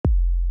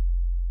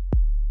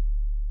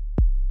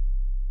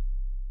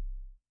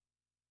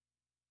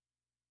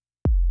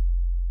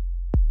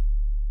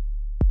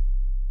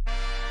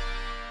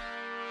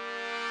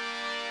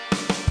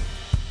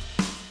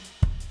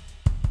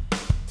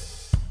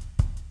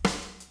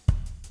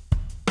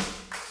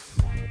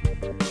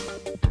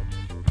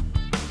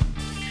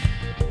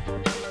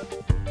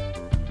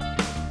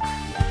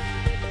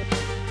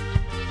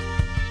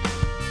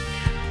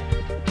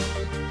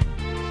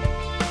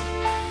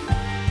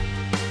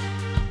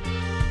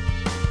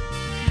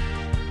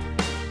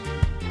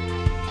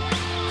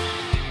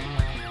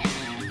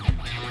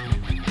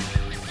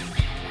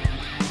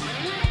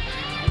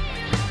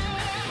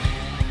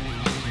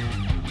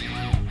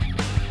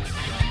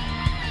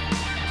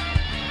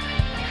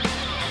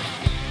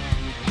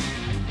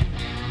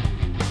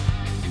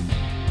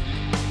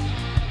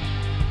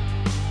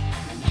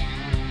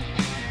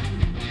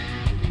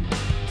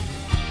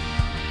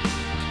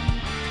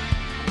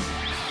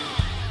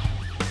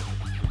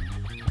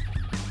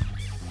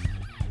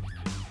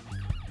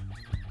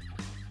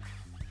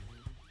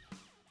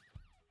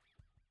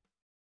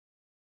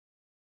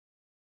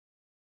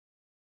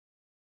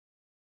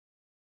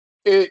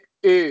It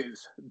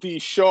is the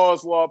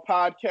Shaw's Law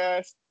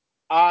Podcast.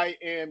 I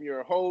am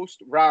your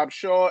host, Rob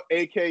Shaw,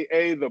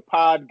 aka the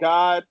Pod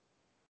God.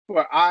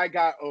 But I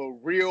got a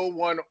real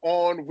one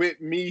on with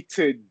me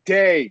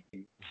today.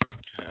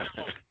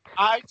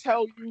 I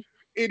tell you,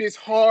 it is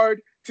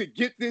hard to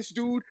get this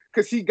dude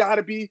because he got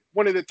to be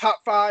one of the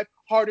top 5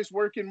 hardest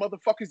working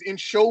motherfuckers in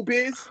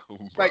showbiz.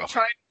 Like Bro.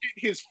 trying to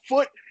get his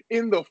foot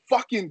in the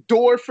fucking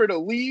door for the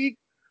league.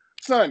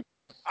 Son,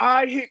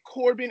 I hit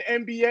Corbin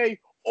NBA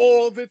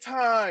all the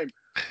time.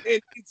 And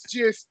it's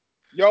just,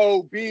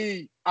 yo,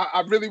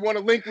 I really want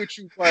to link with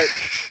you, but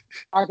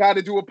I got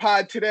to do a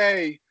pod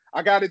today.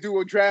 I got to do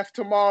a draft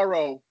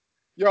tomorrow.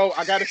 Yo,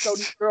 I got to sell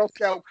these Girl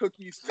Scout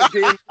cookies to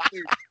Dame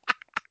Lillard.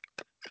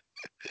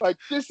 Like,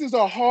 this is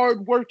a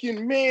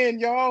hard-working man,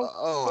 y'all.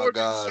 Oh my Corbin,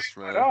 say gosh,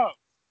 what man. up?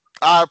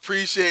 I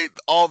appreciate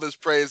all this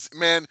praise,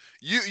 man.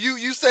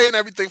 You saying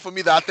everything for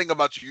me that I think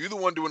about you. You're the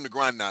one doing the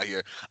grind out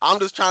here. I'm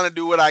just trying to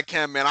do what I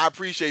can, man. I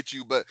appreciate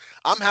you, but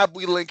I'm happy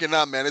we linking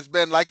up, man. It's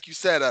been like you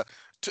said.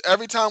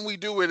 Every time we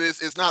do it,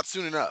 it's not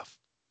soon enough.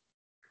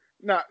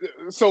 Now,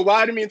 so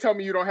lie to me and tell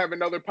me you don't have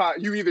another pod.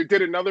 You either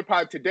did another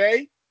pod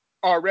today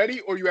already,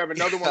 or you have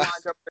another one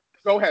lined up.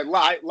 Go ahead,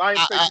 lie and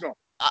say I, you don't.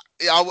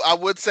 I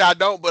would say I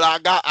don't, but I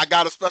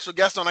got a special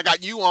guest on. I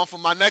got you on for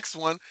my next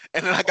one,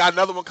 and then I got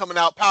another one coming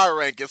out power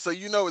ranking. So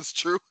you know it's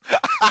true.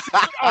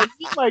 I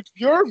mean, like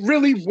you're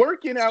really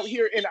working out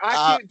here, and I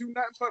I can't do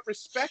nothing but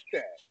respect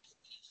that.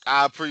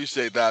 I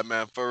appreciate that,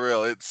 man. For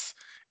real, it's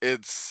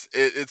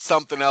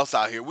something else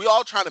out here. We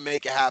all trying to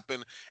make it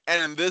happen,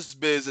 and in this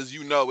biz, as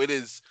you know, it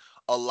is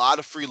a lot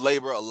of free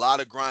labor, a lot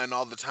of grind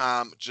all the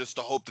time, just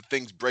to hope that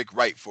things break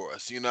right for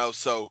us.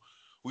 So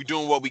we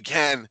doing what we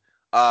can.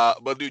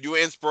 But dude, you're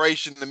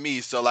inspiration to me.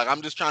 So like,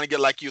 I'm just trying to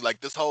get like you. Like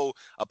this whole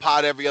a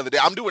pod every other day.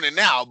 I'm doing it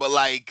now, but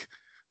like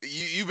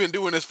you've been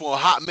doing this for a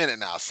hot minute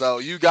now. So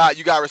you got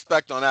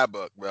respect on that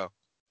book, bro.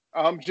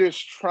 I'm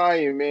just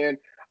trying, man.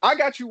 I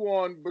got you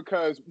on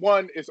because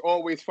one, it's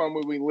always fun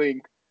when we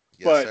link,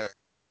 Yes, but sir.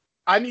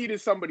 I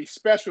needed somebody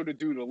special to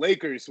do the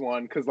Lakers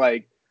one because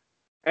like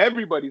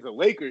everybody's a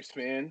Lakers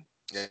fan.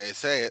 Yeah, they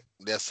say it.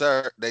 Yes,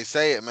 sir. They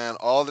say it, man.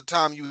 All the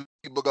time you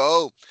people go,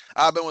 oh,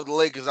 I've been with the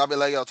Lakers. I'll be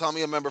like, yo, tell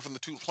me a member from the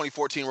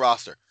 2014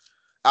 roster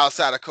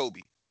outside of Kobe.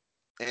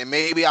 And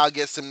maybe I'll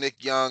get some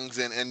Nick Youngs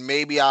and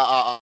maybe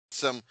I'll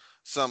some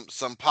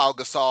Paul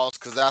Gasols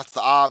because that's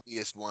the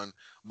obvious one.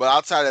 But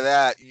outside of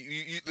that,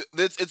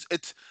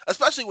 it's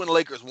especially when the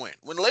Lakers win.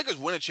 When the Lakers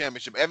win a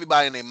championship,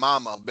 everybody and their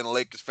mama have been a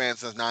Lakers fan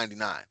since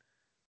 '99.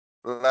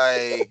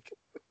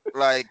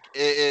 Like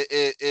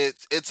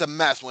it's a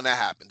mess when that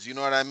happens. You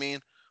know what I mean?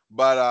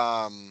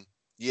 But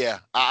yeah,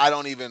 I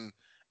don't even.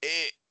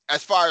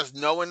 As far as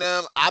knowing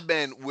them, I've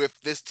been with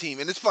this team,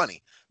 and it's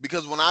funny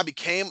because when I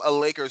became a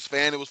Lakers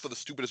fan, it was for the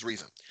stupidest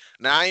reason.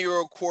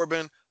 9-year-old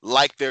Corbin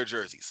liked their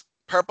jerseys,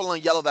 purple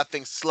and yellow. That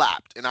thing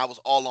slapped, and I was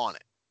all on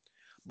it.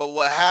 But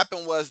what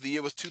happened was the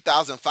year was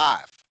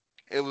 2005.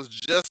 It was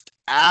just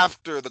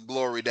after the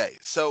glory days.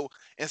 So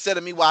instead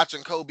of me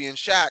watching Kobe and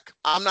Shaq,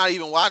 I'm not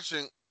even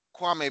watching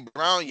Kwame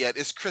Brown yet.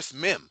 It's Chris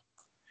Mim.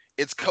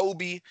 It's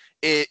Kobe.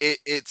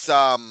 It's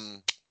oh,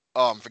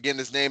 I'm forgetting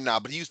his name now,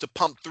 but he used to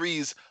pump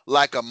threes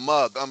like a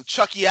mug.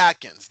 Chucky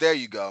Atkins. There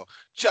you go. Oh,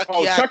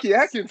 Chucky Chucky Atkins.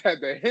 Atkins had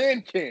the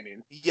hand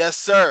cannon. Yes,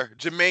 sir.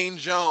 Jermaine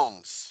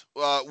Jones.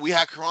 We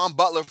had Karan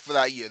Butler for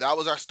that year. That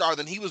was our star.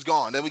 Then he was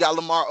gone. Then we got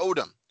Lamar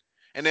Odom.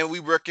 And then we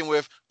working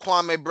with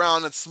Kwame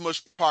Brown and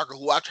Smush Parker,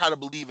 who I try to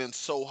believe in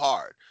so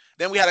hard.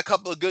 Then we had a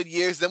couple of good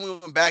years. Then we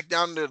went back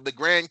down to the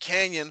Grand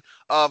Canyon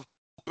of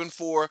hoping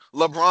for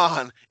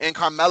LeBron and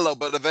Carmelo,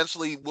 but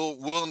eventually we're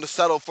willing to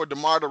settle for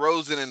DeMar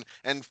DeRozan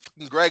and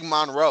Greg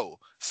Monroe.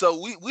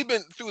 So we've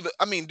been through the.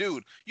 I mean,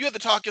 dude, you had to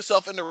talk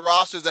yourself into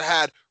rosters that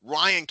had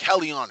Ryan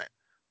Kelly on it,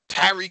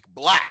 Tariq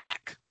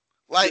Black.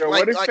 Like, Yo, like,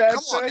 what did like, Fab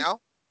come on say? now,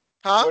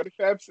 huh?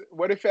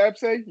 What did Fab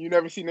say? You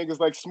never see niggas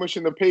like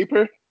smushing the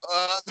paper?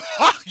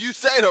 You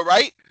say it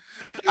right.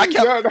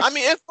 Yo, I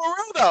mean, it's for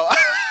real though.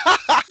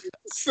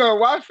 so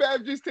why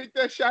Fab just take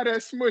that shot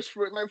at Smush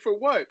for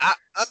what?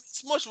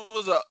 Smush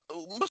was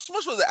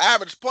an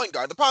average point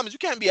guard. The problem is you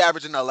can't be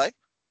average in LA.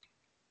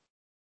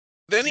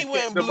 Then he You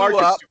went can't. and The blew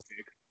market's up. too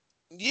big.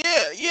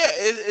 Yeah.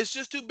 It's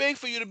just too big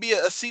for you to be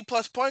a C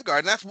plus point guard,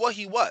 and that's what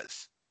he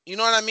was. You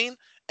know what I mean?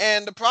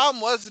 And the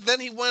problem was then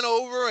he went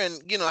over and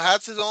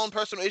had his own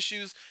personal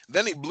issues.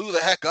 Then he blew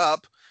the heck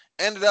up.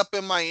 Ended up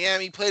in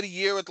Miami, played a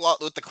year with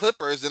the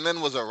Clippers, and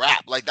then was a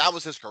wrap. Like that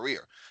was his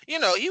career. He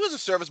was a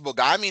serviceable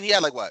guy. I mean, he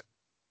had like what?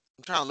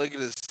 I'm trying to look at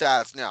his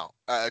stats now.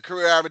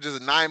 Career average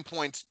is 9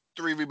 points,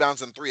 3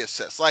 rebounds, and 3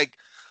 assists. Like,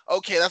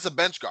 okay, that's a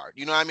bench guard.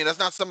 You know what I mean? That's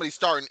not somebody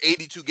starting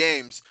 82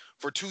 games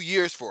for 2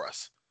 years for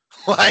us.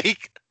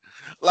 like,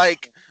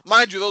 like,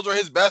 mind you, those are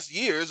his best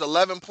years,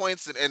 11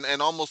 points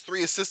and almost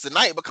 3 assists a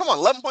night. But come on,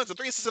 11 points and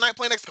 3 assists a night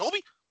playing next to Kobe?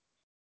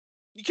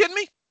 You kidding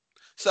me?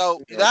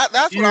 So You know,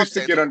 that's he what I'm used to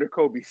saying. get under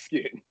Kobe's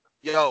skin.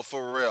 Yo,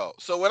 for real.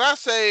 So when I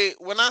say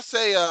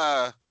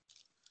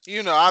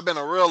You know, I've been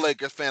a real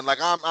Lakers fan. Like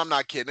I'm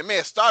not kidding. It may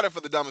have started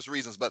for the dumbest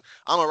reasons, but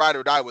I'm a ride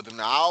or die with them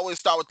now. I always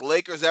start with the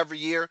Lakers every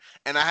year,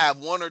 and I have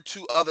one or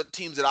two other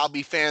teams that I'll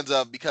be fans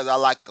of because I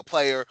like a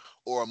player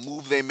or a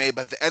move they made.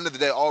 But at the end of the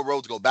day, all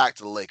roads go back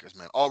to the Lakers,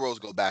 man. All roads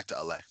go back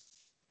to LA.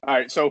 All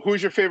right, so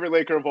who's your favorite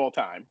Laker of all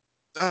time?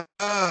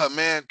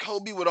 Man,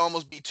 Kobe would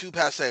almost be too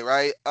passe,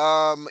 right?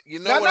 You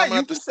know Not what I'm not gonna you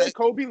have to can say say?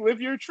 Kobe, live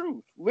your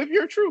truth. Live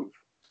your truth.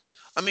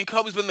 I mean,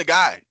 Kobe's been the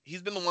guy.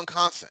 He's been the one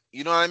constant.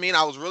 You know what I mean?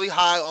 I was really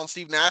high on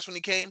Steve Nash when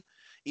he came,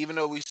 even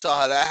though we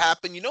saw how that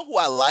happened. You know who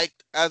I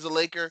liked as a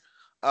Laker?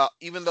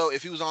 Even though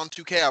if he was on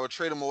 2K, I would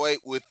trade him away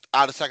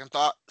without a second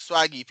thought.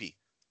 Swaggy P.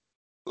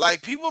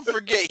 Like people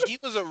forget he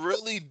was a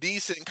really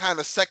decent kind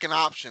of second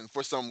option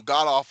for some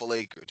god awful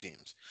Laker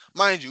teams.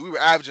 Mind you, we were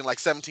averaging like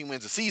 17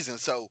 wins a season,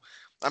 so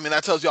I mean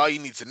that tells you all you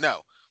need to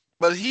know.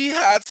 But he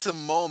had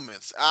some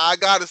moments. I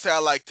gotta say I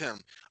liked him.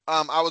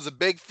 I was a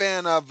big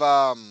fan of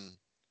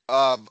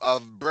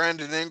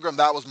Brandon Ingram.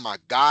 That was my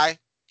guy.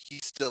 He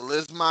still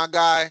is my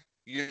guy.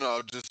 You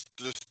know,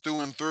 just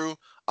through and through.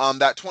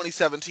 That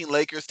 2017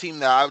 Lakers team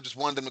that I just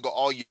wanted them to go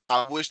all year.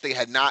 I wish they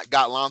had not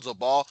got Lonzo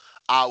Ball.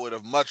 I would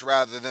have much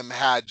rather them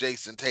had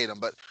Jason Tatum.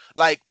 But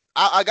like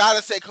I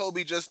gotta say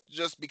Kobe just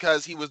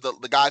because he was the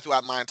guy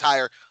throughout my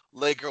entire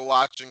Laker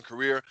watching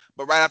career.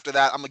 But right after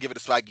that, I'm gonna give it to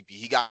Swaggy P.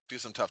 He got through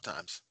some tough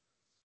times.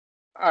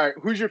 All right,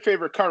 who's your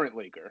favorite current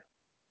Laker?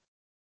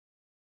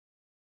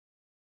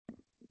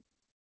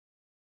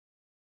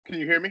 Can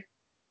you hear me?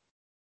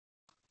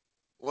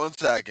 1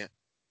 second.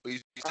 What you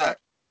All said? right.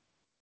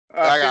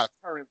 I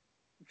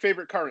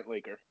Favorite got current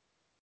Laker.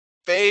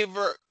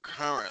 favorite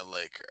current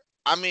Laker.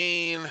 I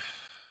mean,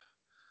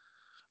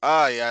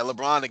 yeah,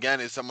 LeBron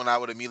again is someone I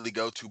would immediately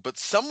go to, but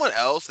someone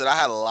else that I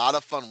had a lot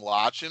of fun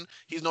watching.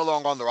 He's no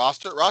longer on the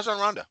roster. Rajon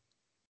Rondo.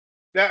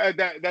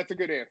 That's a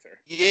good answer.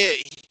 Yeah,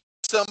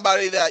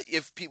 somebody that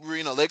if people,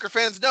 Laker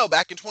fans know,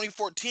 back in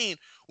 2014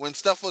 when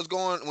stuff was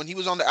going, when he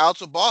was on the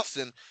outs of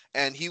Boston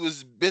and he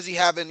was busy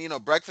having,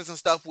 breakfast and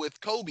stuff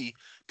with Kobe,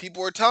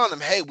 people were telling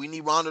him, hey, we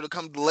need Rondo to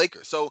come to the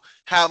Lakers. So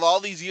have all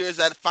these years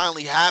that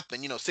finally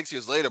happened, 6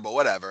 years later, but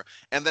whatever.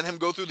 And then him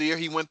go through the year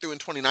he went through in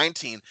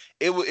 2019.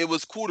 It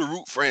was cool to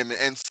root for him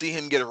and see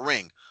him get a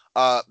ring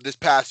this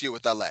past year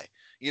with LA.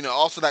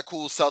 Also that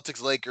cool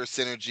Celtics Lakers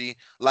synergy.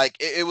 Like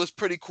it was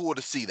pretty cool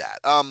to see that.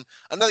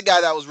 Another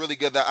guy that was really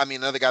good.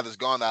 Another guy that's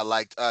gone that I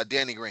liked,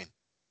 Danny Green.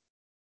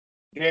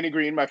 Danny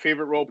Green, my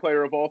favorite role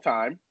player of all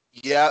time.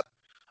 Yep.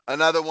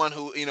 Another one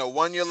who,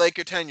 1 year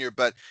Laker tenure,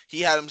 but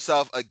he had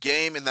himself a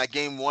game in that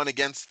game one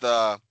against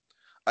the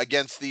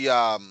against the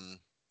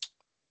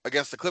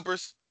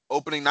Clippers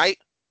opening night.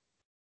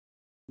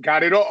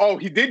 Got it all. Oh,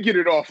 he did get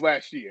it off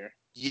last year.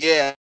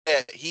 Yeah,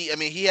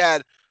 he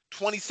had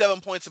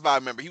 27 points if I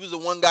remember. He was the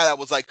one guy that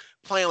was like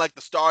playing like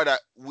the star that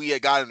we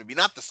had got him to be.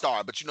 Not the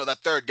star, but that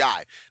third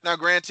guy. Now,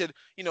 granted,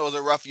 it was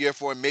a rough year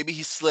for him. Maybe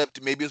he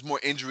slipped. Maybe it was more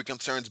injury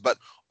concerns. But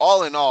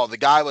all in all, the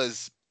guy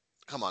was,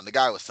 come on, the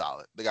guy was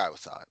solid. The guy was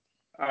solid.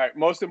 All right,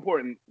 most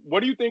important. What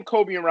do you think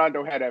Kobe and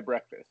Rondo had at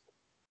breakfast?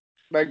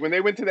 Like when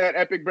they went to that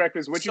epic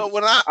breakfast, So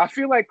when I I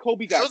feel like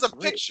Kobe got shows a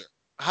grits. picture,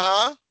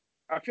 huh?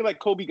 I feel like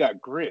Kobe got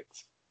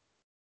grits.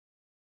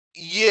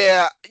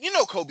 Yeah,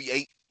 Kobe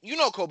ate.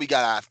 Kobe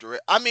got after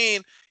it. I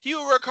mean, he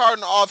would work hard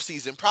in the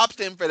offseason. Props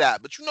to him for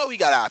that. But he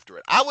got after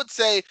it. I would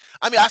say,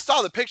 I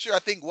saw the picture. I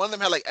think one of them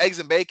had like eggs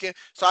and bacon.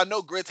 So I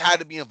know grits had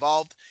to be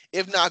involved.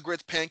 If not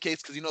grits,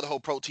 pancakes, because the whole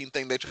protein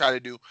thing they try to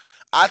do.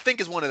 I think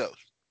it's one of those.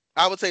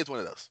 I would say it's one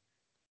of those.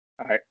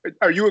 All right.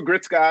 Are you a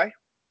grits guy?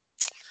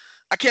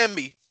 I can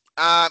be.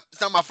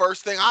 It's not my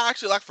first thing. I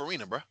actually like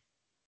Farina, bro.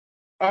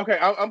 Okay,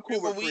 I'm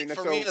cool with Wheat, Farina.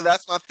 Farina, So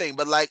that's my thing.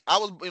 But like I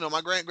was, my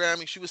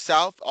Grammy, she was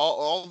South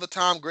all the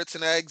time, grits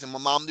and eggs, and my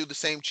mom do the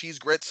same cheese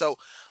grits. So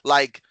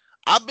like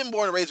I've been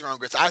born and raised around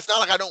grits. It's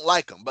not like I don't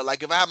like them, but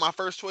like if I have my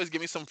first choice,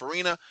 give me some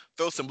Farina,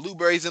 throw some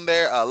blueberries in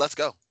there. Let's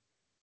go.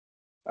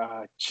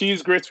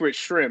 cheese grits with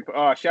shrimp.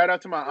 Shout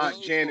out to my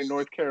aunt Jan in Ooh,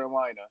 North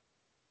Carolina.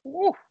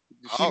 Woo,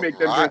 she all make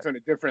them right. grits on a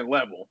different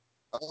level.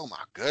 Oh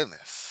my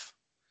goodness.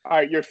 All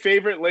right, your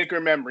favorite Laker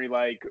memory,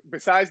 like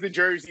besides the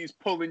jerseys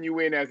pulling you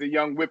in as a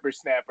young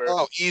whippersnapper,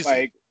 Oh, easy.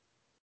 like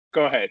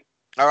go ahead.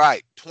 All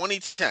right,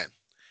 2010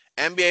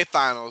 NBA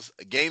Finals,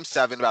 Game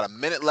 7, about a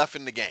minute left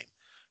in the game.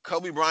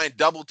 Kobe Bryant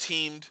double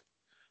teamed,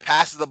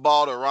 passes the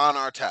ball to Ron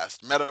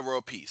Artest, Meta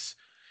World Peace.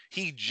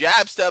 He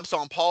jab steps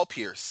on Paul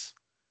Pierce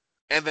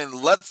and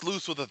then lets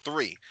loose with a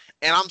three.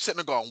 And I'm sitting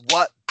there going,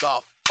 what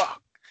the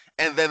fuck?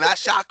 And then that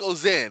shot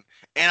goes in.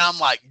 And I'm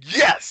like,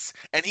 yes.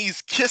 And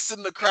he's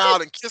kissing the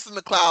crowd and kissing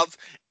the clouds.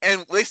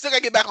 And they still got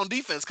to get back on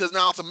defense because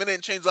now it's a minute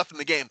and change left in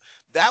the game.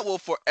 That will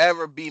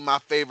forever be my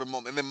favorite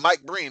moment. And then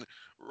Mike Breen,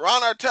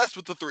 Ron Artest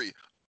with the three.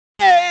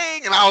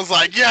 Dang! And I was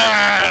like,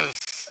 yes.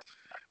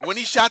 When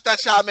he shot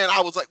that shot, man,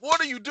 I was like, what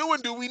are you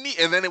doing? Do we need?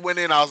 And then it went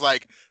in. I was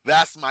like,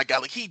 that's my guy.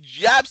 Like he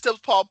jab steps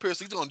Paul Pierce.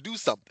 He's going to do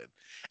something.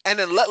 And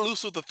then let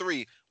loose with the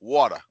three.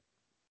 Water.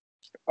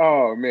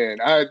 Oh man,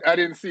 I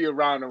didn't see a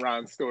round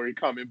around story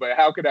coming, but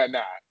how could I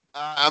not?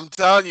 I'm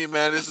telling you,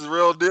 man, this is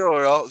real deal,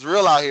 bro. It's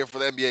real out here for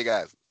the NBA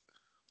guys.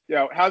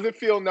 Yo, how's it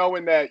feel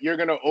knowing that you're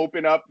gonna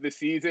open up the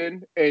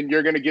season and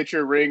you're gonna get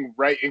your ring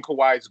right in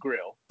Kawhi's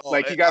grill? Oh,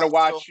 Like he got to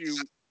watch you.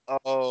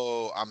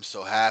 I'm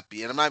so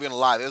happy. And I'm not gonna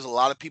lie, there's a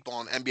lot of people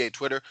on NBA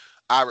Twitter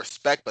I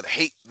respect but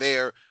hate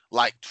their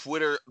like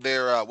Twitter,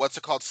 their what's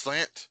it called,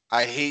 slant.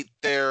 I hate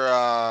their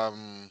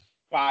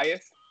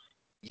Bias.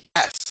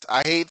 yes,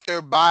 I hate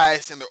their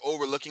bias and their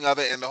overlooking of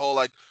it and the whole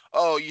like,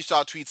 oh, you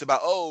saw tweets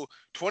about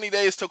 20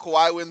 days till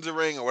Kawhi wins a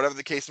ring or whatever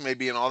the case may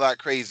be and all that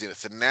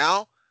craziness. And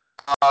now,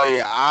 oh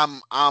yeah,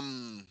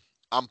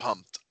 I'm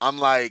pumped. I'm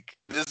like,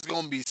 this is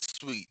gonna be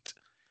sweet.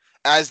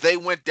 As they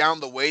went down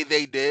the way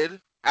they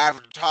did,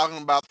 after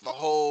talking about the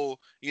whole,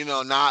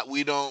 not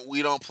we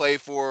don't play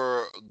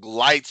for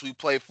lights, we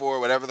play for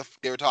whatever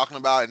they were talking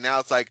about, and now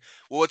it's like,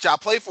 well, what y'all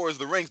play for is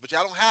the rings, but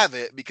y'all don't have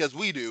it because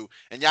we do,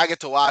 and y'all get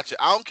to watch it.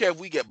 I don't care if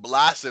we get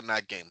blasted in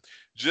that game,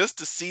 just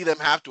to see them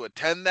have to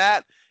attend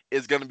that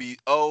is gonna be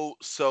oh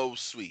so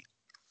sweet.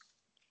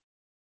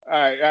 All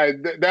right,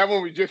 that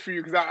one was just for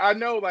you because I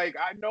know, like,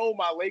 I know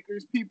my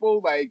Lakers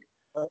people, like,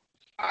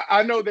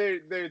 I know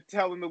they're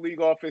telling the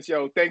league office,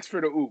 yo, thanks for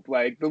the oop.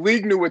 Like, the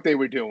league knew what they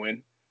were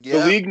doing. The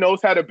Yeah, league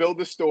knows how to build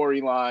a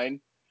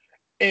storyline,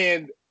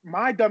 and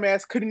my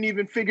dumbass couldn't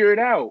even figure it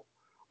out.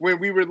 When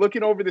we were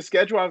looking over the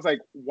schedule, I was like,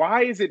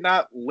 why is it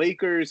not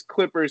Lakers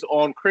Clippers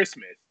on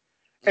Christmas?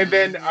 And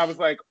then I was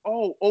like,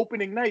 oh,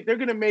 opening night, they're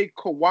gonna make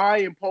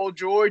Kawhi and Paul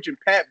George and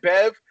Pat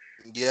Bev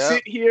yeah,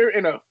 sit here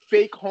in a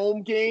fake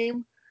home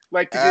game,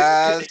 like to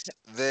as get.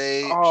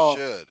 they Oh,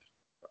 should.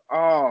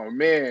 oh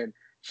man!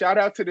 Shout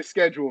out to the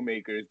schedule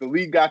makers. The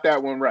league got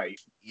that one right.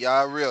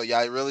 Y'all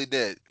really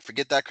did.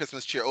 Forget that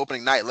Christmas cheer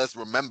opening night. Let's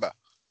remember.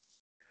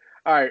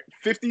 All right,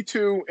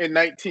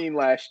 52-19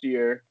 last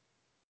year.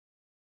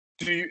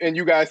 And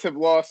you guys have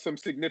lost some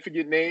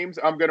significant names.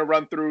 I'm gonna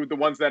run through the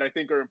ones that I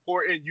think are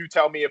important. You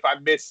tell me if I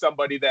missed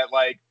somebody that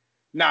like,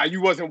 nah,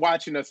 you wasn't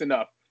watching us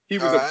enough. He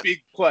All was a right. big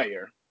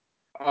player.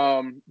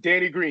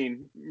 Danny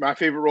Green, my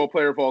favorite role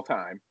player of all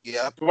time.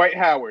 Yep. Dwight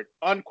Howard,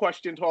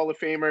 unquestioned Hall of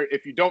Famer.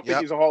 If you don't think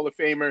Yep. he's a Hall of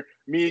Famer,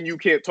 me and you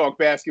can't talk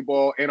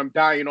basketball, and I'm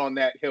dying on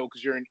that hill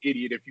because you're an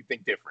idiot if you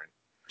think different.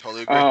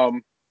 Totally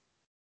agree.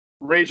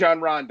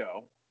 Rajon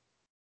Rondo,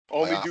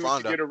 only Playoff dude to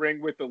Rondo. get a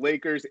ring with the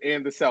Lakers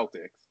and the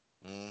Celtics.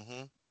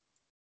 Mm-hmm.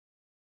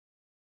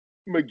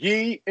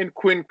 McGee and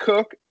Quinn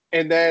Cook,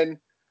 and then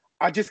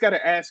I just got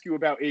to ask you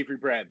about Avery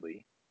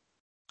Bradley.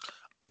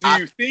 Do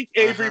you think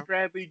Avery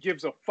Bradley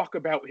gives a fuck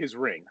about his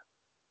ring?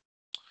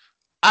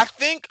 I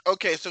think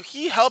okay, so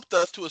he helped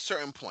us to a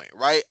certain point,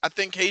 right? I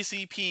think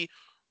KCP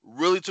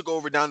really took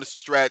over down the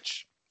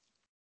stretch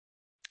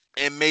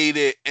and made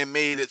it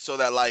so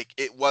that like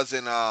it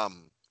wasn't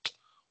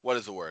what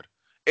is the word?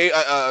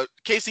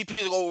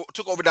 KCP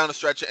took over down the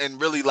stretch and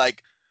really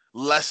like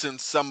lessened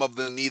some of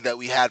the need that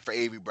we had for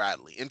Avery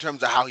Bradley in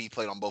terms of how he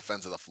played on both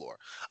ends of the floor.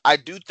 I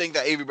do think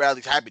that Avery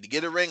Bradley's happy to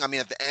get a ring. I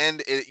mean, at the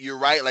end, you're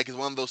right. Like it's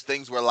one of those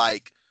things where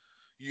like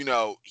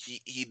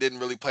he didn't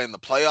really play in the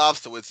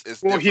playoffs, so it's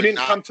Well, he different. didn't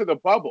Not come to the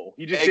bubble.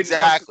 He just didn't come to the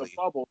exactly,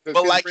 bubble because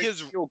but his like ring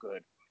his feel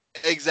good.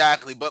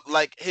 exactly, but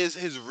like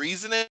his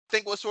reasoning, I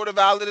think, was sort of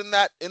valid in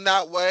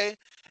that way.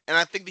 And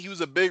I think that he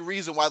was a big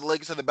reason why the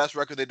Lakers had the best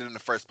record they did in the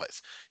first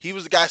place. He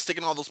was the guy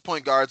sticking all those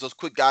point guards, those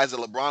quick guys that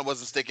LeBron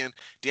wasn't sticking.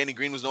 Danny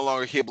Green was no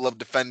longer capable of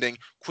defending.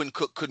 Quinn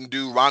Cook couldn't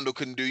do. Rondo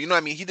couldn't do. You know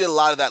what I mean? He did a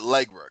lot of that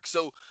legwork.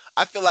 So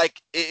I feel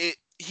like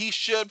he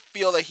should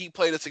feel that he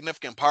played a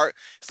significant part.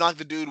 It's not like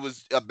the dude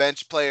was a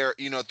bench player,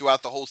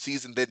 throughout the whole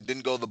season that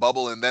didn't go to the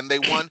bubble and then they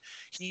won.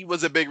 He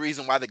was a big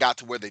reason why they got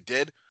to where they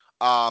did.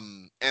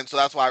 And so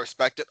that's why I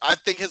respect it. I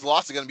think his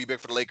loss is going to be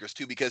big for the Lakers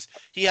too because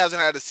he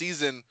hasn't had a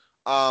season.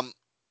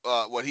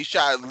 He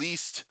shot at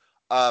least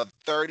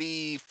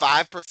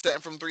 35%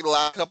 from three the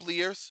last couple of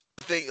years.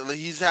 I think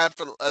he's had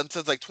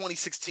since like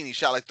 2016, he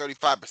shot like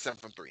 35%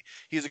 from three.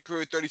 He's a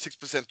career 36%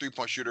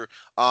 3-point shooter.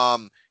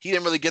 He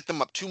didn't really get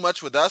them up too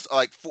much with us,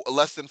 like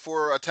less than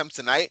 4 attempts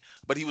a night,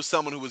 but he was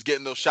someone who was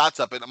getting those shots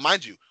up. And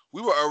mind you,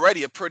 we were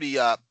already a pretty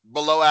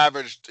below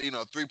average,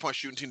 3-point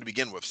shooting team to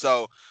begin with.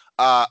 So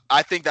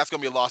I think that's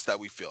going to be a loss that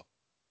we feel.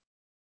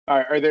 All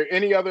right, are there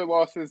any other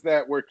losses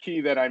that were key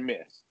that I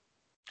missed?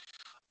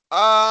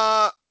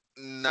 Not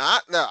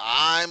that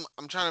I'm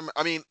trying to.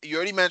 I mean, you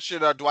already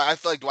mentioned Dwight. I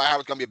feel like Dwight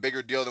Howard's gonna be a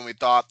bigger deal than we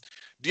thought.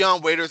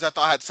 Dion Waiters, I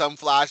thought had some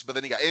flash, but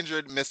then he got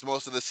injured, missed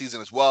most of the season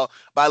as well.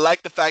 But I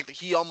like the fact that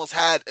he almost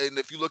had, and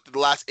if you looked at the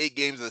last 8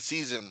 games of the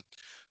season,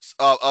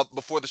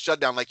 before the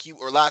shutdown, like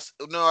last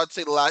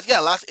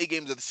 8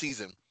 games of the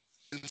season,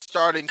 and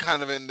starting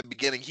kind of in the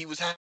beginning, he was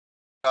having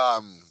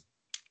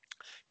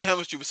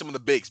chemistry with some of the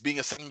bigs, being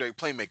a secondary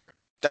playmaker.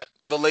 That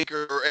the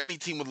Lakers or any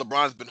team with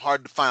LeBron has been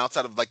hard to find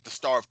outside of like the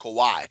star of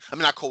Kawhi. I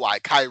mean, not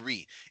Kawhi,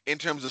 Kyrie, in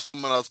terms of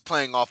someone else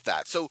playing off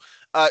that. So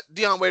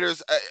Dion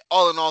Waiters,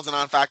 all in all, is a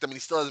non-factor. I mean,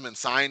 he still hasn't been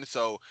signed,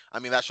 so I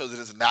mean that shows it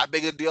isn't that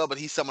big a deal. But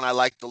he's someone I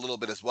liked a little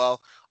bit as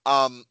well.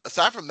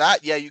 Aside from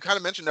that, yeah, you kind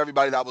of mentioned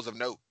everybody that was of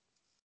note.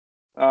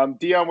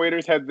 Dion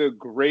Waiters had the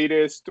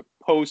greatest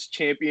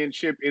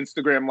post-championship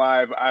Instagram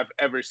live I've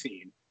ever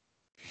seen.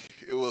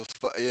 It was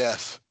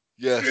yes.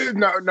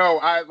 No,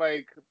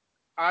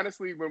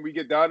 honestly, when we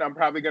get done, I'm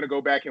probably gonna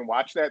go back and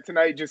watch that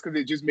tonight just because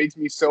it just makes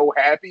me so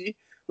happy.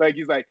 Like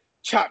he's like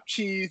chopped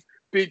cheese,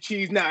 big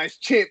cheese. Nah, it's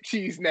champ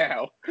cheese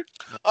now.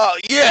 Oh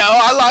yeah,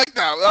 oh, I like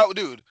that. Oh,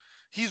 dude,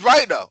 he's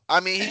right though. I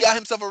mean, he got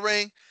himself a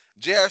ring.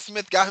 J.R.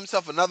 Smith got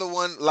himself another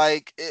one.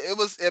 Like it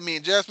was. I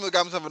mean, J.R. Smith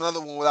got himself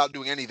another one without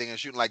doing anything and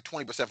shooting like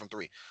 20% from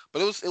three.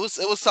 But it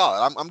was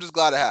solid. I'm just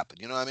glad it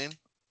happened. You know what I mean?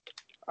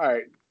 All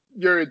right.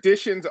 Your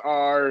additions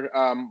are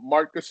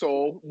Marc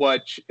Gasol,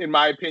 which in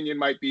my opinion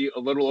might be a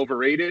little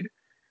overrated.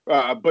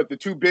 But the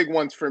two big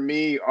ones for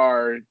me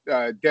are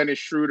Dennis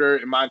Schroeder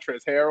and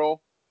Montrezl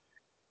Harrell.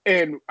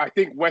 And I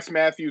think Wes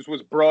Matthews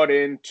was brought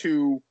in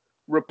to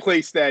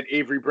replace that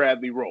Avery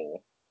Bradley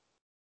role.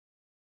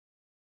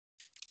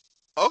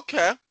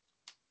 Okay.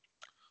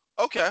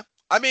 Okay.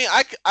 I mean,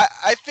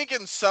 I think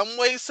in some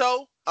ways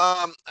so.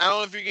 I don't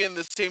know if you're getting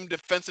the same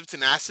defensive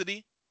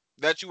tenacity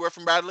that you were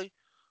from Bradley.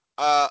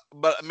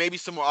 But maybe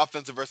some more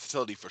offensive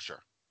versatility for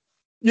sure.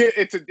 Yeah,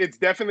 it's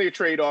definitely a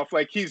trade off.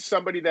 Like he's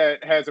somebody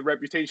that has a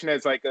reputation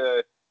as like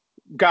a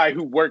guy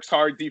who works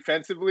hard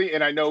defensively,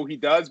 and I know he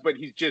does, but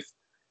he's just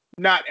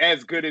not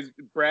as good as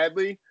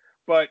Bradley.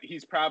 But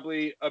he's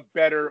probably a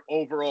better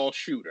overall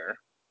shooter.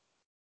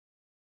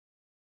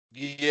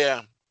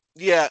 Yeah,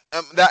 yeah,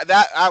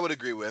 that I would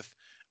agree with.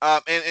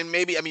 And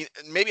maybe I mean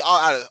maybe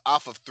all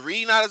off of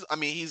three, not as I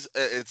mean he's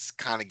it's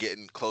kind of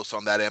getting close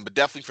on that end, but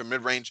definitely for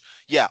mid range,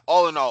 yeah.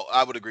 All in all,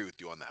 I would agree with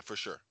you on that for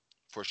sure,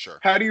 for sure.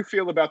 How do you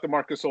feel about the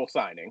Marc Gasol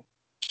signing?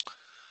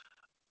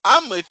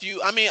 I'm with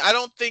you. I mean, I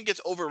don't think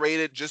it's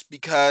overrated just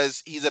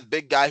because he's a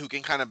big guy who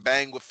can kind of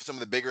bang with some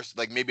of the bigger,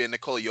 like maybe a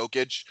Nikola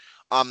Jokic.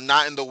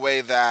 Not in the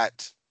way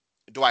that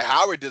Dwight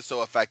Howard did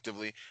so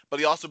effectively, but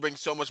he also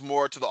brings so much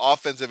more to the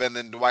offensive end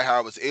than Dwight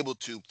Howard was able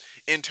to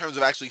in terms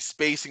of actually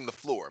spacing the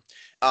floor,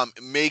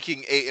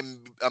 allowing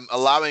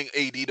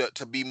AD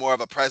to be more of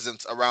a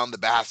presence around the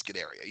basket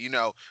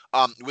area.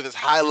 With his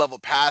high level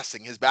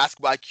passing, his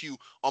basketball IQ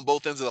on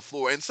both ends of the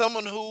floor, and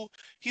someone who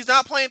he's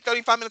not playing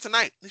 35 minutes a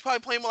night. He's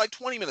probably playing more like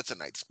 20 minutes a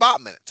night,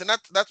 spot minutes, and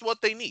that's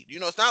what they need.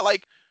 It's not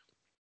like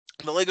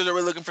the Lakers are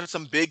really looking for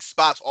some big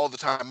spots all the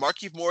time.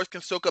 Markieff Morris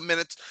can soak up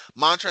minutes.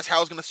 Montrezl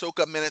Harrell's going to soak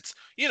up minutes.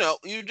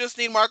 You just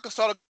need Marc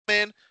Gasol to come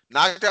in,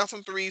 knock down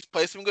some threes,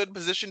 play some good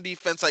position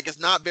defense. Like, it's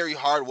not very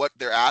hard what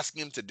they're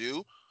asking him to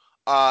do.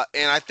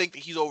 And I think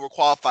that he's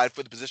overqualified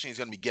for the position he's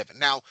going to be given.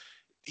 Now,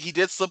 he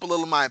did slip a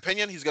little in my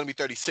opinion. He's going to be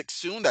 36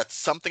 soon. That's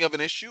something of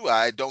an issue.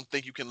 I don't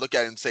think you can look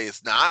at it and say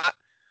it's not.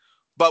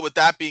 But with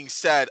that being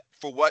said,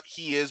 for what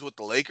he is with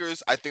the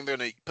Lakers, I think they're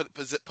going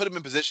to put him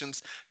in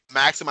positions to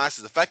maximize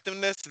his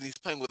effectiveness, and he's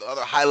playing with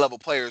other high-level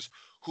players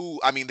who,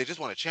 I mean, they just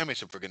won a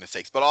championship for goodness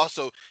sakes, but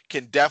also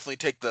can definitely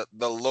take the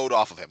load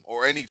off of him,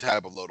 or any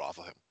type of load off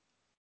of him.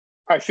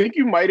 I think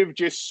you might have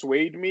just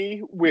swayed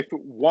me with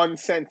one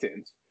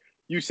sentence.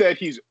 You said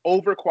he's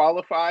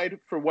overqualified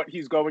for what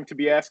he's going to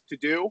be asked to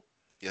do.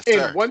 Yes,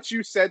 and sir. Once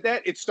you said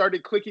that, it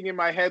started clicking in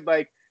my head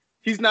like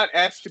he's not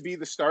asked to be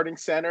the starting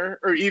center,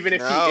 or even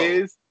if he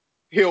is,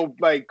 he'll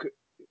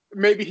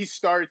maybe he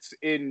starts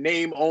in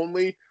name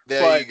only.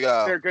 There you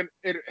go.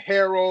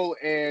 Harrell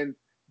and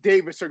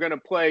Davis are gonna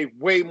play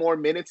way more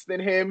minutes than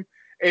him,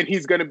 and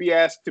he's gonna be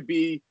asked to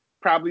be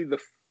probably the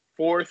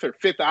fourth or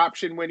fifth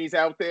option when he's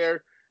out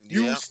there.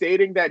 You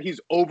stating that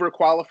he's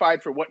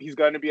overqualified for what he's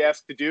going to be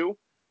asked to do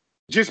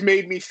just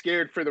made me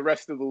scared for the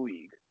rest of the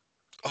league.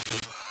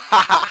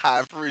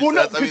 Well,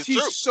 no, because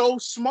he's so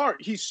smart.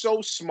 He's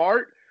so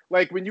smart.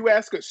 Like, when you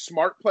ask a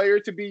smart player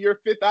to be your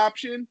fifth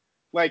option,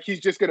 like, he's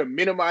just going to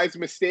minimize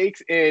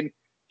mistakes, and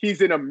he's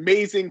an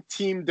amazing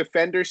team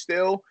defender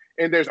still.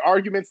 And there's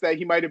arguments that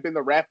he might have been the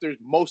Raptors'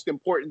 most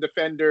important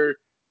defender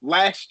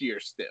last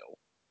year still.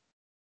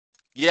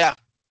 Yeah.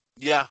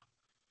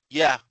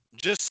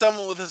 Just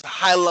someone with his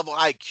high-level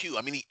IQ.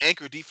 I mean, he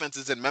anchored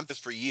defenses in Memphis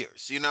for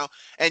years,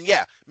 And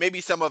yeah,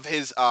 maybe some of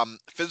his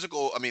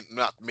physical. I mean,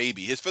 not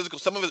maybe his physical.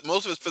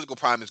 Most of his physical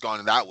prime is gone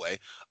in that way.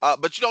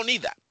 But you don't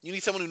need that. You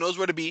need someone who knows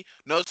where to be,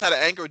 knows how to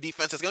anchor a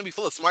defense that's going to be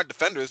full of smart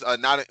defenders.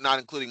 Not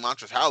including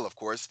Montrezl Harrell, of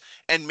course,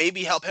 and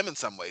maybe help him in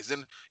some ways,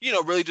 and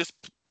really just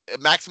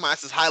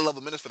maximize his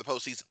high-level minutes for the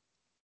postseason.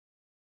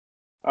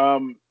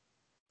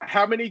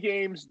 How many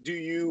games do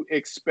you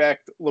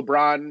expect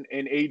LeBron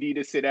and AD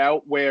to sit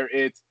out where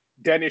it's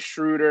Dennis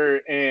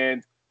Schroeder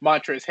and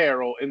Montrezl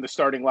Harrell in the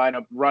starting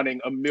lineup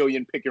running a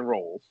million pick and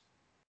rolls?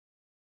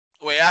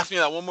 Wait, ask me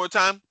that one more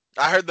time.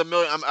 I heard the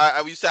million.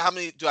 You said how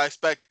many do I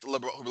expect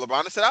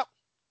LeBron to sit out?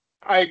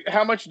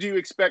 How much do you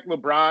expect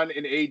LeBron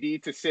and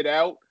AD to sit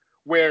out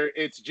where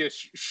it's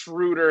just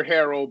Schroeder,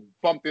 Harrell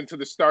bumped into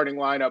the starting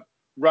lineup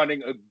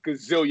running a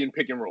gazillion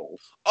pick and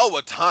rolls? Oh,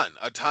 a ton.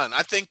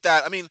 I think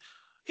that, I mean,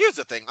 here's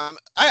the thing.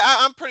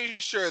 I'm pretty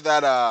sure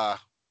that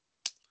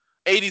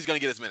AD's gonna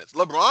get his minutes.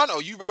 LeBron,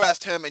 oh, you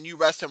rest him and you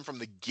rest him from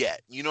the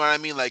get. You know what I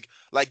mean? Like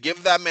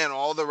give that man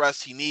all the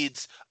rest he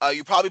needs.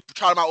 You probably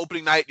try him out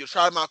opening night. You'll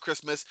try him out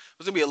Christmas.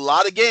 There's gonna be a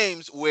lot of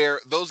games where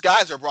those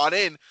guys are brought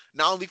in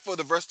not only for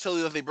the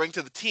versatility that they bring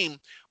to the team,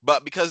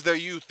 but because they're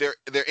youth,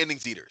 they're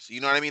innings eaters. You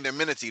know what I mean? They're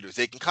minutes eaters.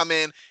 They can come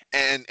in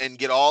and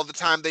get all the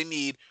time they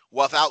need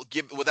without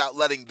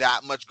letting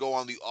that much go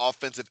on the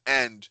offensive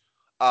end.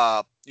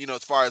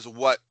 As far as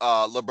what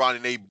LeBron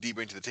and AD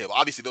bring to the table.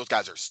 Obviously, those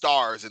guys are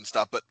stars and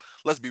stuff, but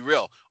let's be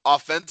real.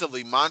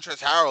 Offensively,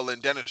 Montrezl Harrell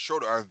and Dennis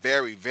Schroeder are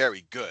very,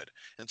 very good.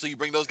 And so you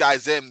bring those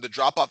guys in, the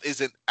drop-off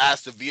isn't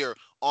as severe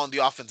on the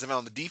offensive end.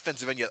 On the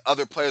defensive end, you have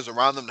other players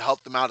around them to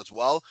help them out as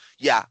well.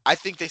 Yeah, I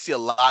think they see a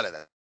lot of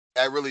that.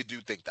 I really do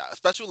think that,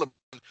 especially with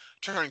LeBron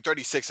turning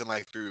 36 in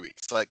like 3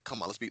 weeks. Like,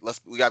 come on,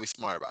 we gotta be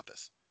smart about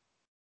this.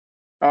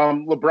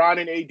 LeBron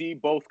and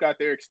AD both got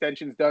their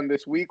extensions done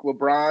this week.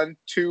 LeBron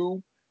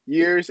 2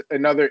 years,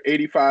 another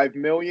 85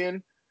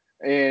 million,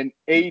 and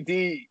AD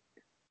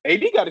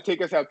got to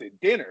take us out to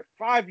dinner.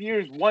 5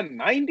 years,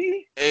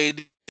 190.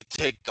 AD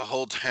take the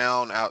whole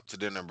town out to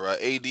dinner, bro.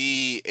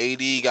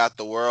 AD got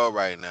the world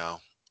right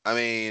now. I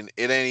mean,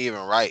 it ain't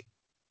even right.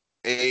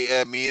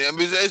 It's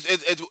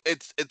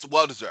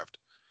well deserved.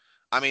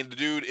 I mean, the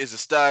dude is a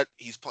stud.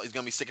 He's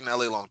gonna be sticking in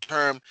LA long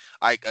term.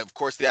 Of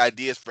course, the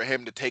idea is for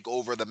him to take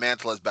over the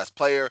mantle as best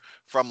player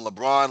from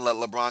LeBron. Let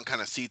LeBron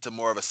kind of see to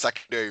more of a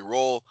secondary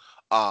role,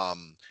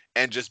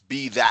 and just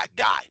be that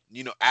guy.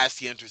 As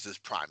he enters his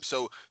prime.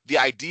 So the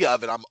idea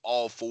of it, I'm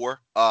all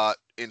for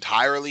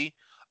entirely.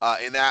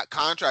 And that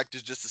contract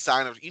is just a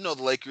sign of,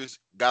 the Lakers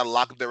got to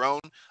lock up their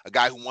own, a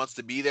guy who wants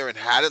to be there and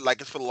had it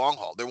like it's for the long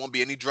haul. There won't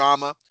be any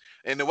drama.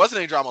 And there wasn't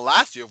any drama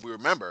last year, if we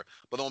remember,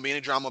 but there won't be any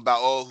drama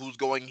about, who's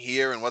going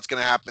here and what's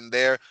going to happen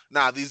there.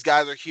 Nah, these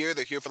guys are here.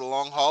 They're here for the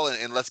long haul,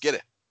 and let's get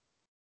it.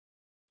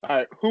 All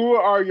right. Who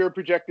are your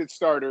projected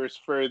starters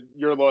for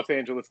your Los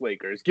Angeles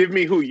Lakers? Give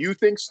me who you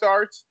think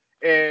starts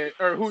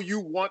or who you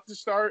want to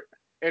start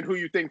and who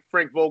you think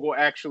Frank Vogel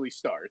actually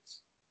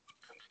starts.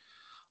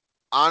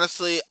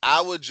 Honestly,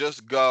 I would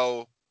just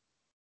go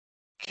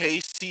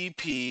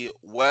KCP,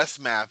 Wes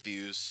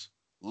Matthews,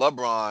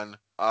 LeBron.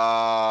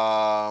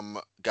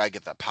 Gotta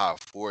get that power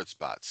forward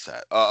spot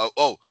set.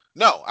 No,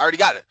 I already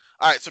got it.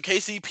 All right, so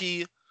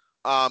KCP,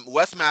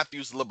 Wes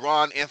Matthews,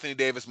 LeBron, Anthony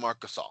Davis, Marc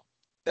Gasol.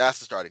 That's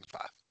the starting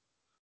five.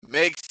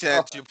 Makes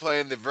sense. Okay. You're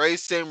playing the very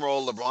same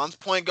role. LeBron's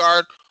point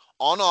guard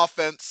on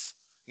offense.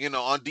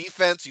 On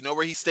defense,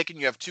 where he's sticking.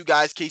 You have two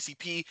guys.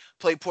 KCP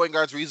play point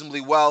guards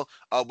reasonably well.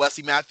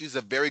 Wesley Matthews,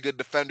 a very good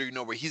defender.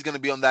 Where he's going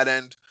to be on that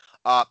end.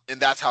 And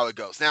that's how it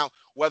goes. Now,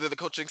 whether the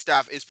coaching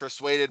staff is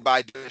persuaded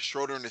by Dennis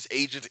Schroeder and his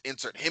agent to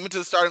insert him into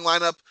the starting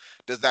lineup,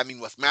 does that mean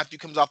Wes Matthews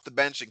comes off the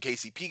bench and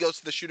KCP goes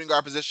to the shooting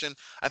guard position?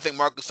 I think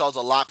Marc Gasol's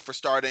a lock for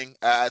starting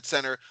at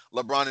center.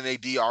 LeBron and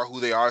AD are who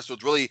they are. So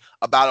it's really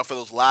a battle for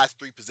those last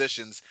three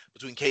positions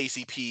between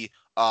KCP,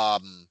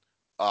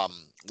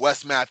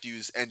 Wes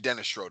Matthews, and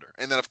Dennis Schroeder.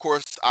 And then, of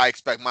course, I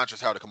expect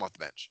Montrezl Harrell to come off the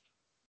bench.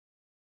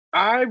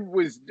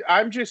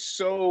 I'm just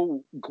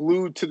so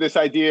glued to this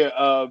idea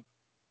of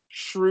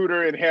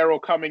Schroeder and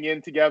Harrell coming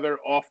in together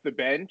off the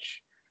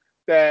bench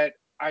that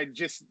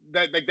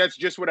that's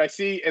just what I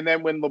see. And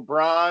then when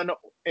LeBron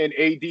and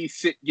AD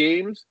sit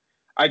games,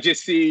 I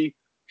just see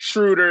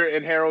Schroeder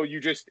and Harrell, you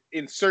just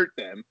insert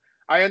them.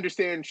 I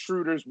understand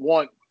Schroeder's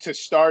want to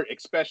start,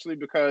 especially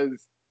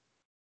because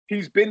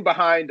he's been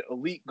behind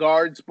elite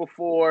guards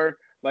before.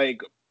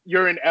 Like,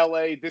 you're in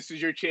LA, this is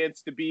your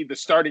chance to be the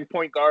starting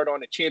point guard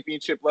on a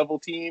championship level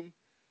team.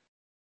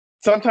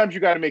 Sometimes you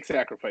got to make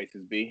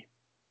sacrifices, B.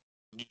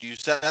 You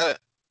said it.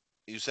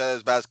 You said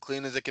it about as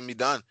clean as it can be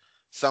done.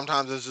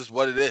 Sometimes it's just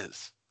what it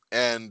is.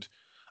 And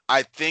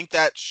I think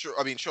that,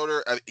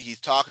 Schroeder, he's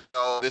talking,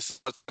 this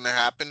is what's going to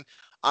happen.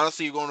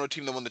 Honestly, you're going to a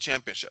team that won the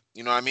championship.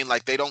 You know what I mean?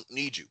 Like, they don't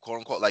need you, quote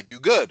unquote. Like, you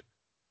good.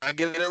 I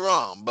get it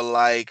wrong. But,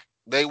 like,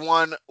 they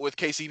won with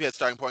KCP at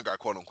starting point guard,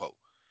 quote unquote.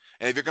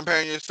 And if you're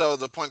comparing yourself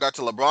as a point guard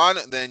to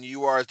LeBron, then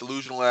you are as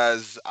delusional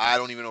as I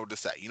don't even know what to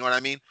say. You know what I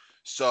mean?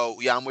 So,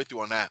 yeah, I'm with you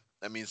on that.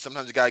 I mean,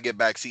 sometimes you got to get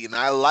backseat. And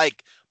I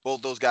like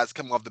both those guys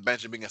coming off the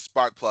bench and being a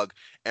spark plug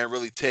and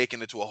really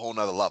taking it to a whole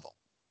nother level.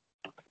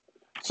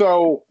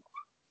 So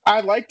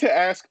I like to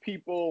ask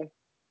people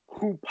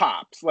who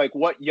pops, like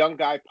what young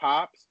guy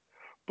pops.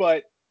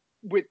 But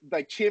with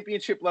like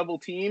championship level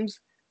teams,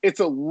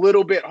 it's a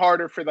little bit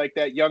harder for like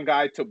that young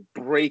guy to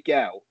break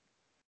out.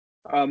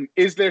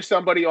 Is there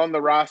somebody on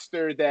the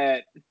roster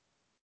that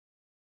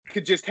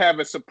could just have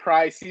a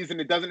surprise season?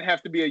 It doesn't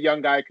have to be a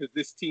young guy because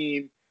this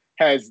team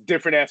has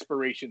different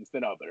aspirations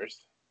than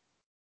others.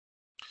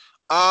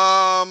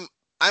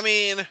 I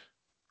mean,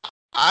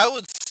 I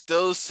would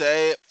still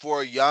say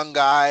for a young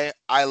guy,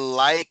 I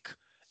like,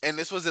 and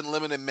this was in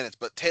limited minutes,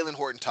 but Talen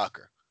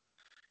Horton-Tucker.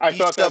 I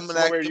thought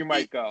that's where you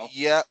might go.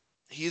 Yeah,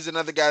 he's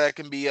another guy that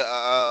can be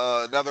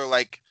another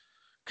like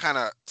kind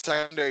of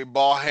secondary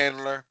ball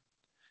handler.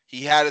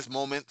 He had his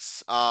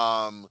moments.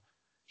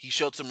 He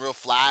showed some real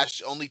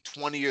flash. Only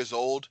 20 years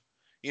old.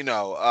 He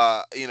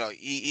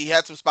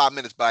had some spot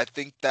minutes, but I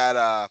think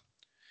that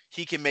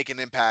he can make an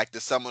impact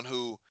as someone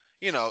who,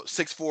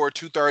 6'4",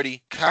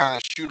 230, kind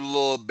of shoot a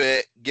little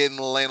bit, get in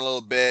the lane a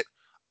little bit.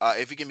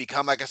 If he can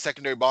become like a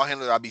secondary ball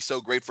handler, that'd be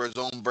so great for his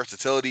own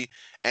versatility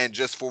and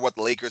just for what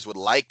the Lakers would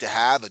like to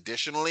have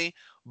additionally.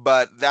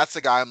 But that's the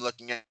guy I'm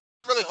looking at.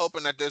 Really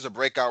hoping that there's a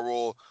breakout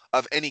role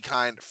of any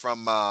kind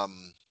from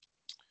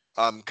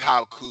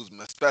Kyle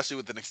Kuzma, especially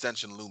with an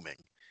extension looming.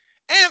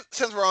 And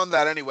since we're on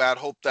that anyway, I'd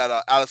hope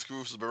that Alex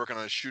Caruso has been working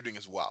on his shooting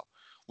as well.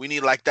 We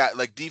need like that,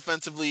 like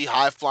defensively,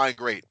 high flying,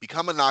 great.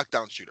 Become a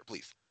knockdown shooter,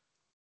 please.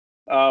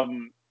 I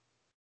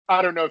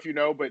don't know if you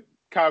know, but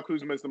Kyle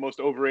Kuzma is the most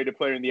overrated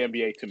player in the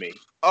NBA to me.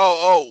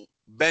 Oh,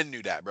 Ben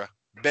knew that, bro.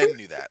 Ben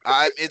knew that.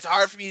 It's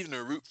hard for me even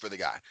to root for the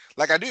guy.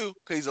 Like I do,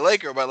 because he's a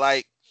Laker, but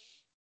like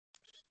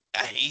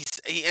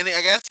and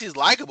I guess he's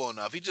likable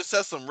enough. He just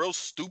says some real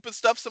stupid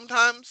stuff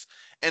sometimes,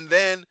 and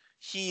then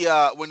he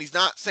when he's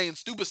not saying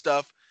stupid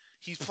stuff,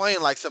 he's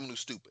playing like someone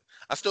who's stupid.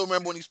 I still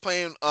remember when he's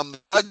playing the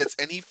Nuggets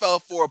and he fell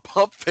for a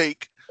pump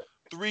fake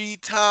 3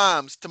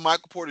 times to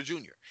Michael Porter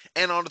Jr.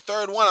 And on the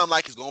third one, I'm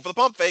like, he's going for the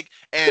pump fake,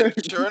 and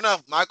sure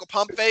enough, Michael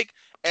pump fake,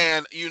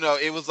 and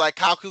it was like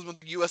Kyle Kuzma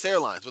U.S.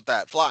 Airlines with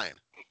that flying.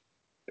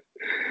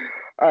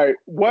 All right,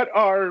 what's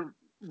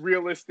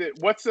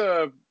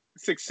a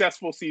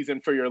successful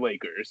season for your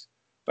Lakers?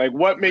 Like,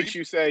 what makes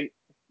you say,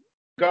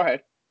 go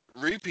ahead?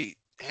 Repeat,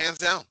 hands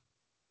down,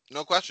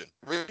 no question.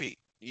 Repeat.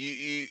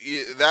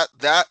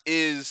 That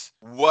is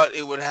what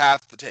it would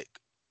have to take.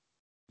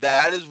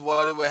 That is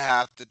what it would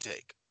have to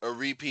take. A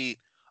repeat.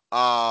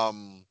 I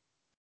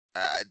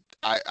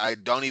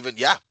don't even.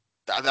 Yeah,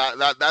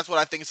 that's what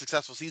I think is a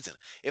successful season.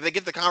 If they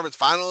get the conference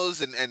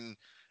finals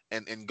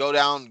and go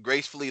down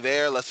gracefully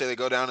there, let's say they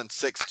go down in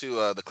 6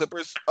 to the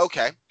Clippers.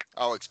 Okay,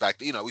 I'll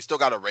expect. We still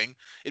got a ring.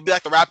 It'd be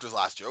like the Raptors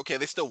last year. Okay,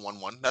 they still won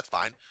one. That's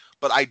fine.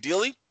 But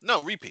ideally,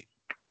 no, repeat.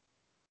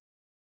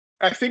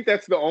 I think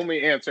that's the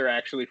only answer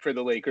actually for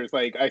the Lakers.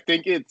 Like, I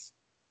think it's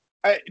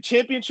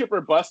championship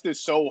or bust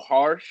is so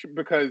harsh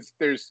because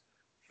there's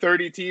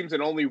 30 teams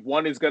and only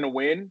one is going to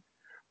win.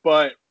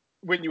 But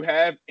when you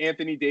have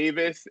Anthony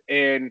Davis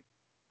and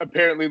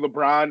apparently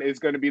LeBron is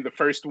going to be the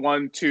first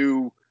one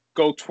to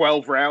go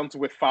 12 rounds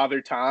with Father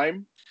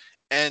Time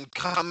and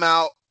come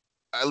out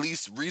at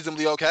least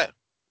reasonably okay.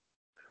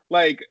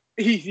 Like,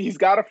 he's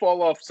got to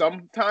fall off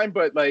sometime,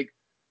 but like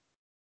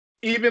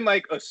even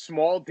like a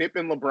small dip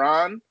in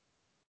LeBron,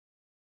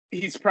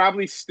 he's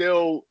probably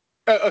still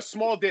a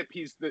small dip.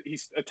 He's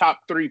a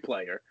top 3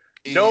 player.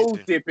 Easy. No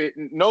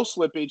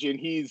slippage, and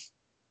he's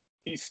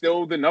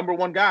still the number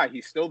 1 guy.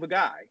 He's still the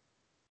guy.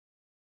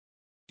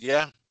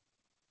 Yeah.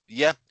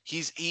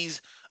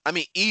 He's. I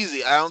mean,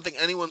 easy. I don't think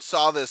anyone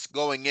saw this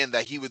going in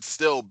that he would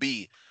still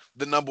be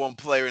the number 1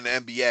 player in the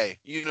NBA.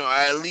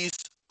 At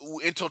least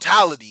in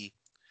totality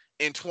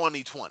in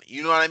 2020.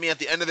 You know what I mean? At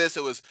the end of this,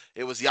 it was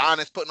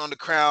Giannis putting on the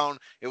crown.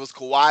 It was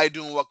Kawhi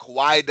doing what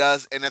Kawhi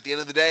does. And at the end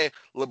of the day,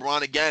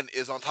 LeBron again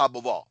is on top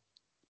of all.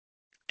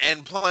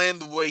 And playing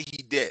the way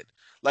he did.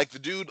 Like, the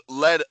dude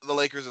led the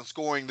Lakers in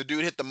scoring. The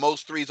dude hit the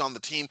most threes on the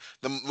team,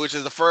 which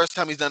is the first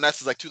time he's done that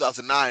since like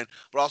 2009,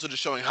 but also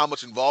just showing how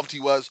much involved he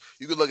was.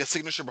 You could look at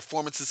signature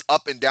performances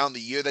up and down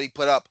the year that he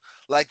put up.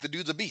 Like, the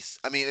dude's a beast.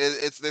 I mean,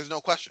 there's no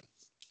question.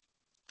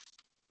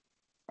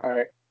 All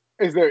right.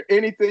 Is there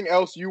anything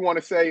else you want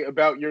to say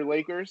about your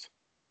Lakers?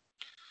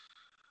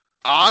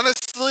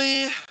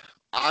 Honestly,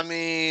 I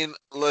mean,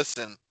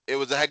 listen, it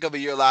was a heck of a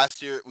year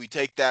last year. We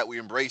take that, we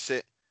embrace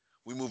it,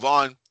 we move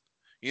on.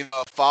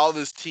 Follow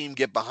this team,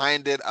 get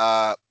behind it.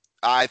 I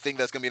think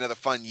that's going to be another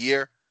fun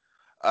year.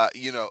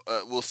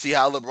 We'll see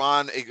how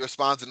LeBron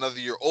responds another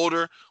year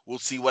older. We'll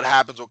see what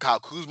happens with Kyle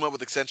Kuzma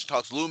with extension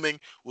talks looming.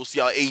 We'll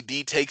see how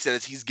AD takes it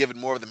as he's given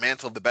more of the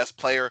mantle of the best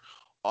player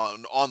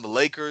on the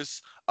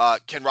Lakers.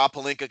 Can Rob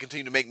Pelinka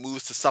continue to make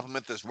moves to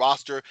supplement this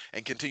roster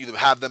and continue to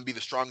have them be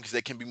the strongest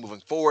they can be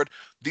moving forward?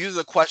 These are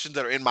the questions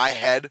that are in my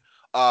head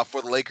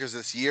for the Lakers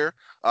this year.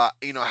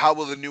 How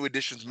will the new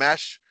additions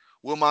mesh?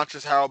 Will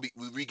Montrezl Harrell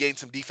regain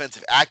some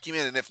defensive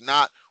acumen? And if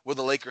not, will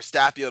the Lakers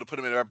staff be able to put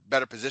him in a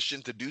better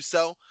position to do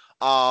so?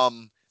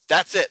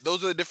 That's it.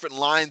 Those are the different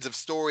lines of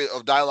story,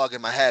 of dialogue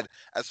in my head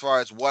as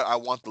far as what I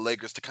want the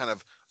Lakers to kind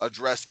of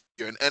address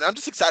here. And I'm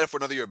just excited for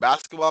another year of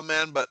basketball,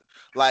 man. But,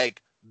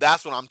 like,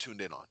 that's what I'm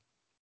tuned in on.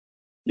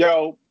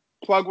 Yo,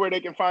 plug where they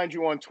can find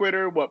you on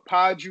Twitter, what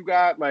pods you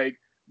got. Like,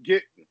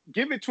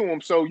 give it to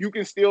them so you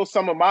can steal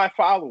some of my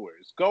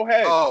followers. Go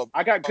ahead.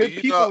 I got good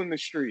people in the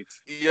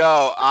streets.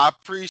 Yo, I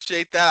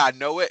appreciate that. I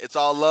know it. It's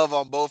all love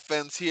on both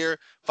ends here.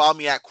 Follow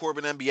me at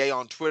Corbin NBA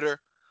on Twitter.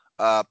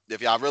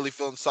 If y'all really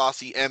feeling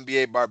saucy,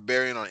 NBA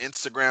Barbarian on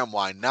Instagram,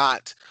 why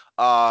not?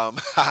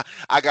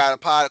 I got a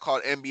pod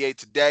called NBA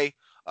Today.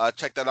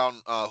 Check that out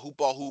on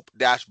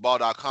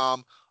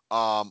hoopballhoop-ball.com.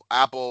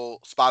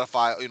 Apple,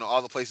 Spotify,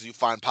 all the places you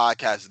find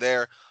podcasts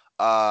there.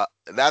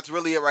 That's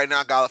really it right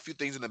now. Got a few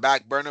things in the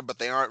back burner, but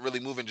they aren't really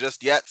moving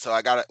just yet. So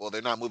I got it. Well,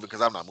 they're not moving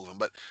because I'm not moving.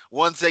 But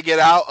once they get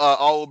out,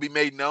 all will be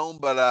made known.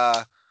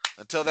 But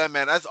until then,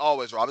 man, as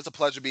always, Rob, it's a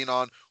pleasure being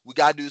on. We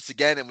got to do this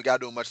again, and we got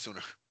to do it much sooner.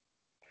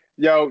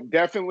 Yo,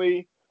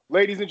 definitely.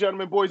 Ladies and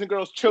gentlemen, boys and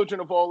girls,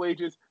 children of all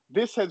ages,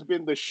 This has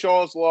been the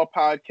Shaw's Law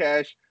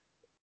Podcast.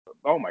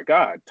 Oh my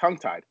God,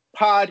 tongue-tied.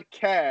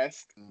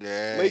 Podcast,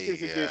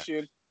 Lakers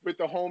edition with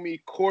the homie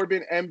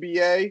Corbin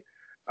NBA.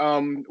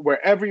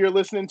 Wherever you're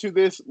listening to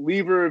this,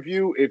 leave a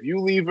review. If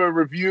you leave a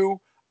review,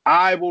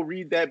 I will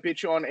read that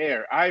bitch on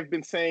air. I've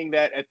been saying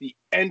that at the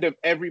end of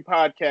every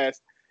podcast,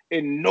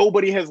 and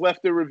nobody has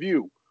left a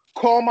review.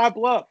 Call my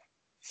bluff.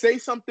 Say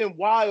something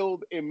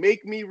wild and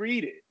make me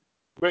read it.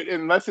 But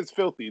unless it's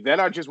filthy,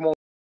 then I just won't.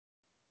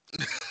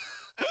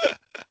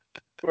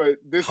 But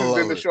this has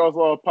been the Shaw's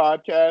Law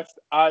Podcast.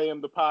 I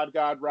am the pod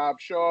god, Rob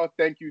Shaw.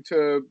 Thank you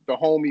to the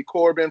homie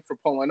Corbin for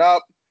pulling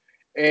up.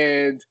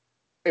 And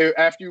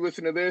after you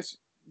listen to this,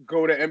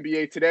 go to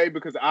NBA Today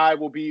because I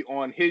will be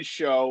on his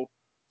show.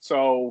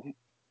 So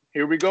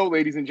here we go,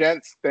 ladies and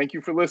gents. Thank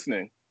you for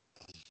listening.